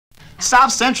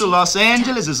South Central Los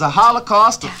Angeles is a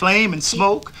holocaust of flame and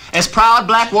smoke as proud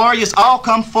black warriors all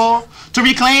come forth to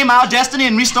reclaim our destiny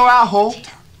and restore our hope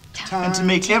and to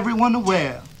make everyone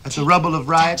aware that the rubble of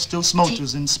riots still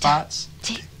smolders in spots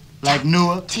like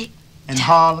Newark and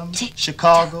Harlem,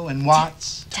 Chicago and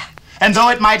Watts. And though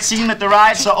it might seem that the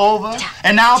riots are over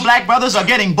and now black brothers are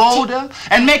getting bolder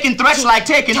and making threats like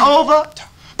taking over,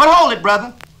 but hold it,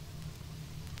 brother.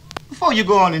 Before you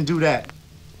go on and do that,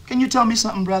 can you tell me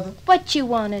something, brother? What you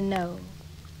want to know?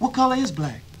 What color is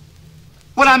black?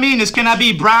 What I mean is, can I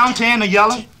be brown, tan, or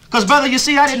yellow? Because, brother, you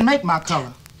see, I didn't make my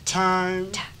color.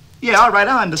 Time. Yeah, all right,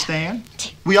 I understand.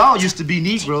 We all used to be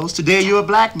Negroes. Today, you're a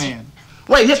black man.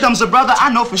 Wait, here comes a brother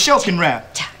I know for sure can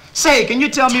rap. Say, can you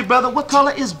tell me, brother, what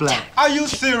color is black? Are you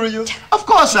serious? Of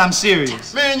course I'm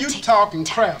serious. Man, you talking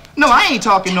crap. No, I ain't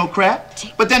talking no crap.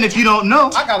 But then if you don't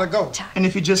know... I gotta go. And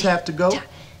if you just have to go...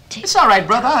 It's all right,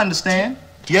 brother, I understand.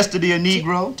 Yesterday a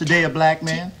Negro, today a black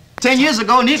man. 10 years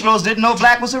ago, Negroes didn't know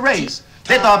black was a race.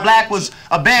 They thought black was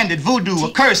a bandit, voodoo,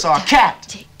 a curse, or a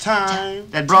cat. Time.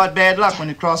 That brought bad luck when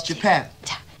it crossed your path.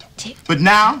 But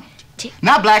now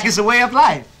black is a way of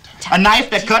life. A knife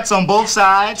that cuts on both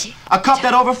sides, a cup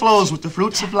that overflows with the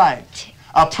fruits of life,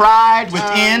 a pride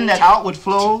within that outward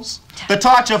flows, the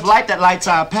torch of light that lights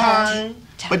our path,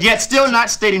 but yet still not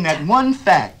stating that one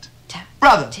fact.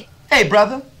 Brother, hey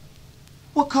brother,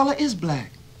 what color is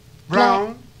black?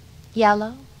 Brown.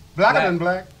 Yellow. Blacker than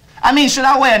black. I mean, should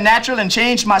I wear a natural and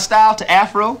change my style to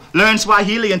Afro, learn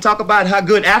Swahili and talk about how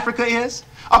good Africa is?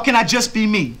 Or can I just be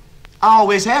me? I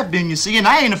always have been, you see, and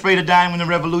I ain't afraid of dying when the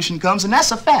revolution comes, and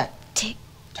that's a fact. Tick,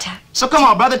 tock. So come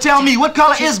on, brother, tell me, what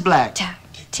color is black? Tock,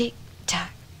 tick,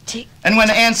 tock, tick. And when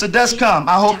the answer does come,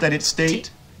 I hope that it state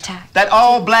that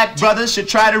all black brothers should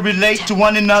try to relate to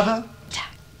one another.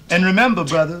 And remember,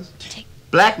 brothers,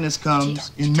 blackness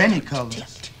comes in many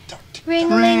colors.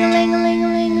 Ring-a-ling-a-ling-a-ling.